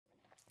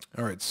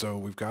All right, so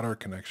we've got our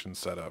connection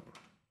set up.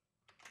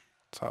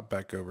 Let's hop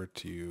back over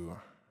to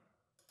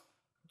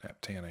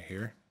Aptana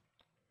here.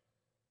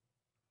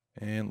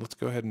 And let's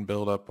go ahead and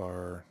build up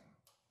our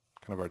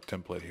kind of our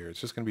template here. It's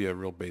just going to be a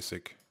real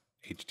basic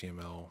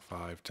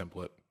HTML5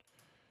 template.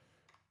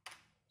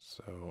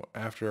 So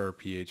after our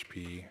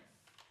PHP,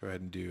 go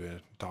ahead and do a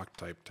doc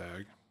type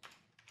tag.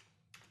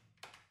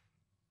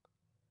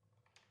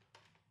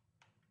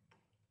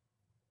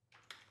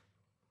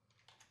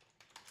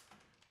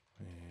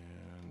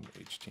 And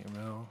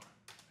HTML,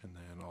 and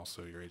then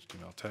also your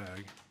HTML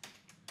tag.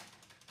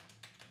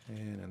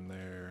 And in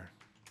there,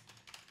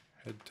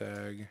 head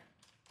tag.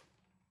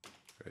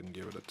 Go ahead and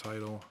give it a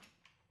title.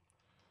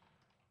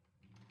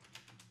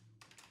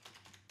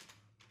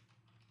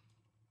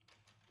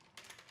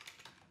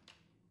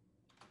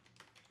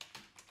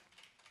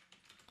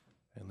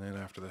 And then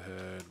after the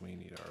head, we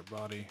need our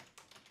body.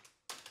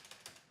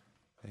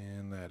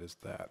 And that is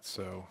that.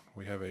 So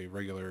we have a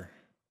regular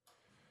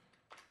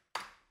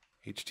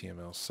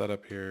HTML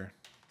setup here.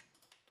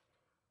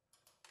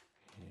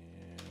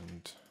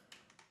 And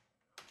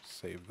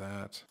save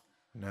that.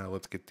 Now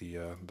let's get the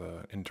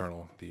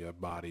internal,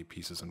 body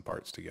pieces and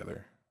parts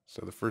together.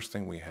 So the first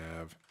thing we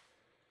have,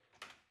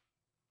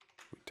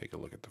 we take a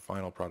look at the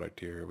final product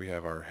here. We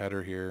have our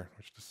header here,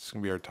 which this is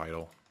going to be our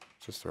title.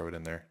 Just throw it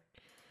in there.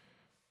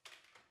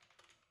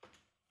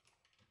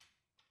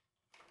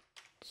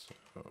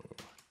 So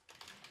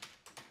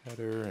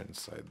header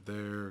inside there,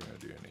 we're going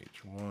to do an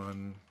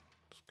H1.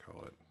 Let's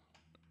call it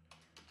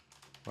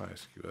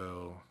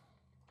MySQL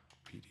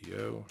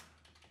PDO.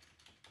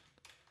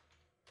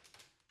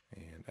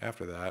 And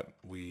after that,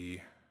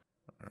 we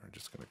are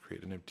just going to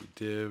create an empty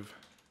div.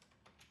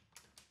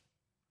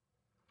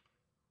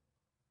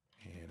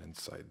 And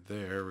inside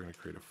there, we're going to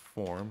create a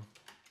form.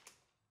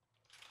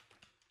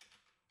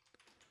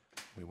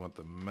 We want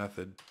the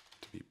method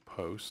to be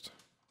post.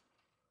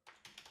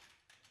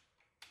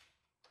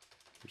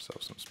 Give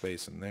yourself some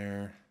space in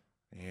there.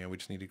 And we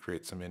just need to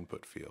create some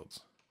input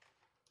fields.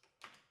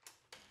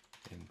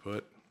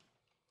 Input.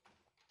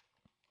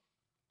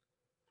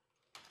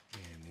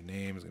 And the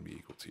name is going to be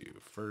equal to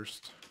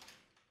first.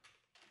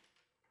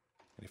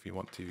 And if you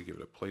want to, give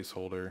it a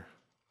placeholder,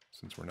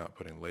 since we're not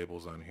putting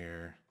labels on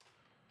here.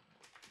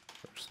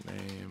 First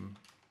name.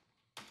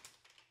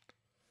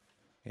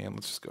 And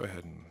let's just go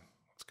ahead and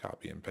let's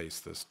copy and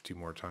paste this 2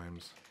 more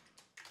times.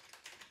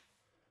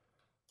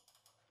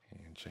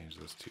 And change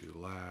this to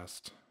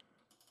last.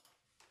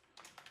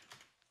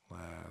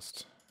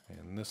 Last.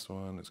 And this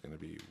one is going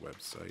to be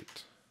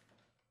website.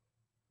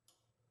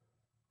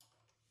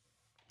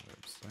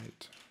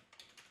 Website.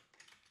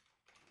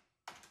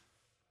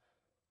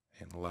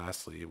 And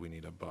lastly, we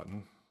need a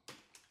button.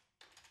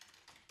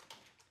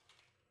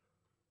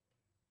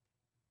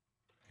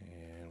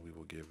 And we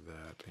will give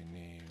that a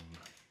name,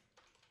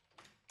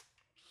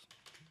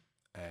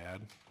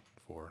 add,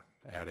 for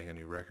adding a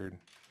new record.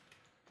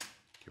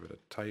 Give it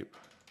a type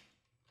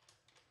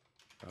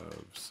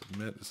of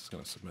submit. This is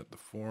going to submit the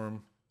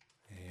form,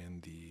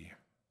 and the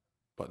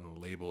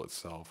button label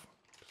itself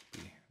just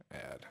be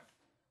add.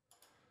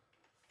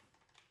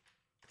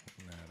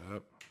 Clean that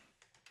up.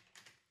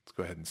 Let's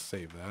go ahead and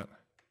save that.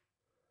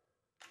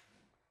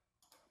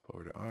 Go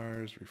over to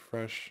ours,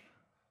 refresh.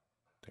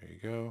 There you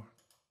go.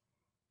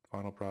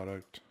 Final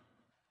product,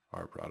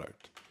 our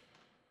product.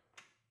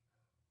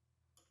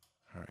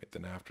 All right,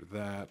 then after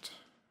that,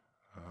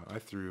 I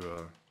threw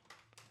a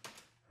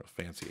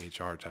fancy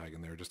HR tag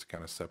in there just to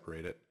kind of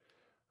separate it.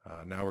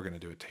 Now we're going to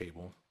do a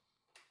table.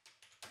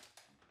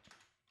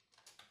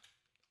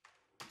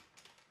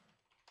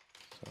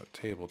 So a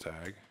table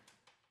tag.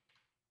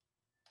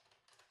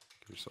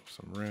 Give yourself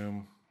some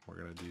room. We're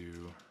going to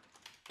do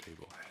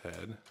table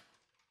head.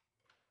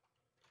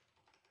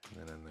 And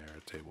then in there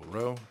a table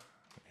row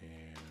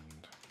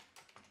and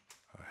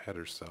a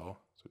header cell,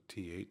 so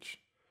TH.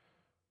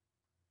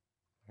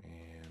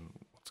 And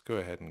let's go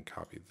ahead and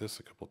copy this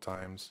a couple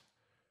times.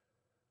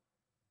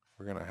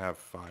 We're going to have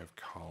 5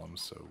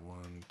 columns, so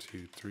 1,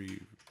 2,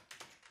 3,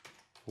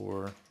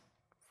 4,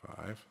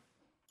 5.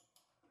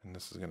 And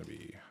this is going to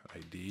be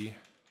ID,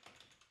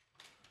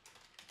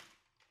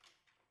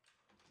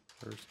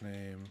 first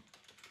name,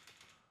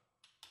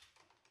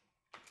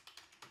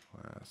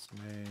 last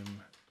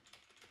name,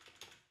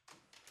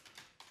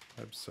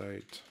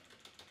 website,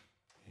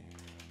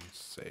 and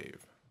save.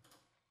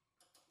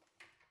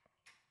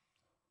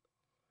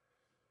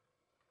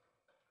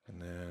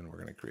 And then we're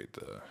going to create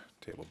the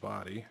table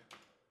body,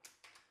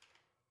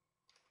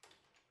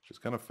 which is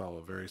going to follow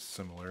a very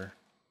similar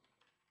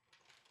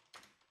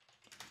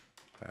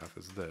path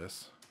as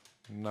this.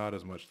 Not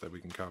as much that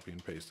we can copy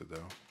and paste it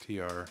though.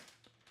 TR,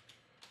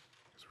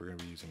 because we're going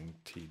to be using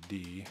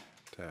TD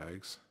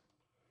tags.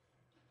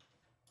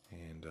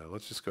 And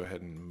let's just go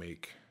ahead and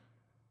make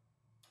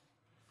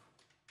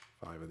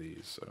 5 of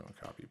these. So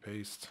copy,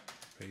 paste,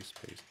 paste,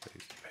 paste,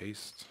 paste,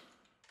 paste.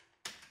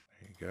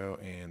 There you go.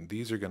 And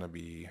these are going to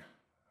be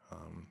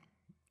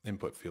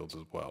input fields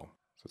as well.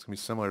 So it's going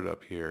to be similar to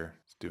up here.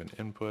 Let's do an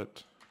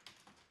input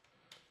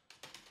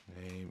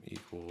name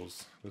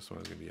equals, this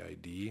one is going to be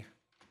ID.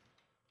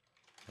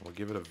 And we'll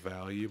give it a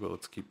value, but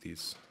let's keep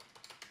these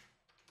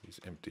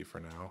empty for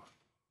now.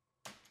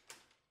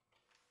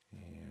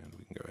 And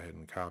we can go ahead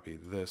and copy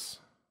this,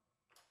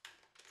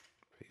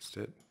 paste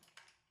it.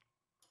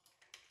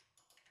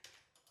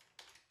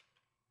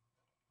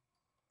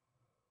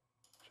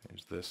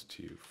 Change this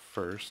to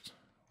first.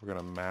 We're going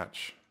to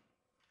match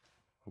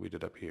what we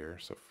did up here.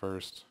 So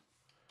first,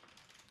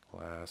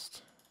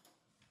 last,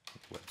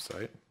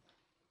 website.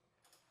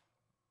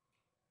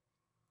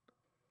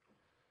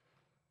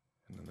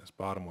 And then this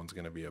bottom one's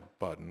going to be a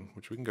button,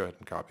 which we can go ahead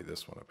and copy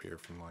this one up here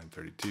from line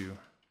 32.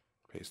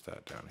 Paste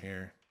that down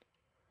here.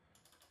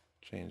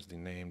 Change the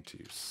name to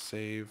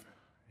save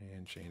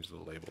and change the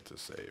label to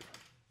save.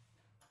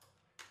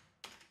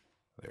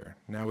 There.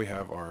 Now we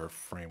have our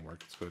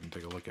framework. Let's go ahead and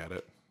take a look at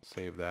it.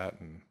 Save that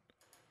and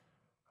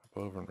up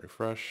over and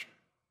refresh.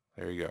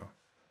 There you go.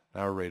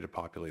 Now we're ready to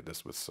populate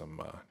this with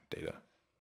some data.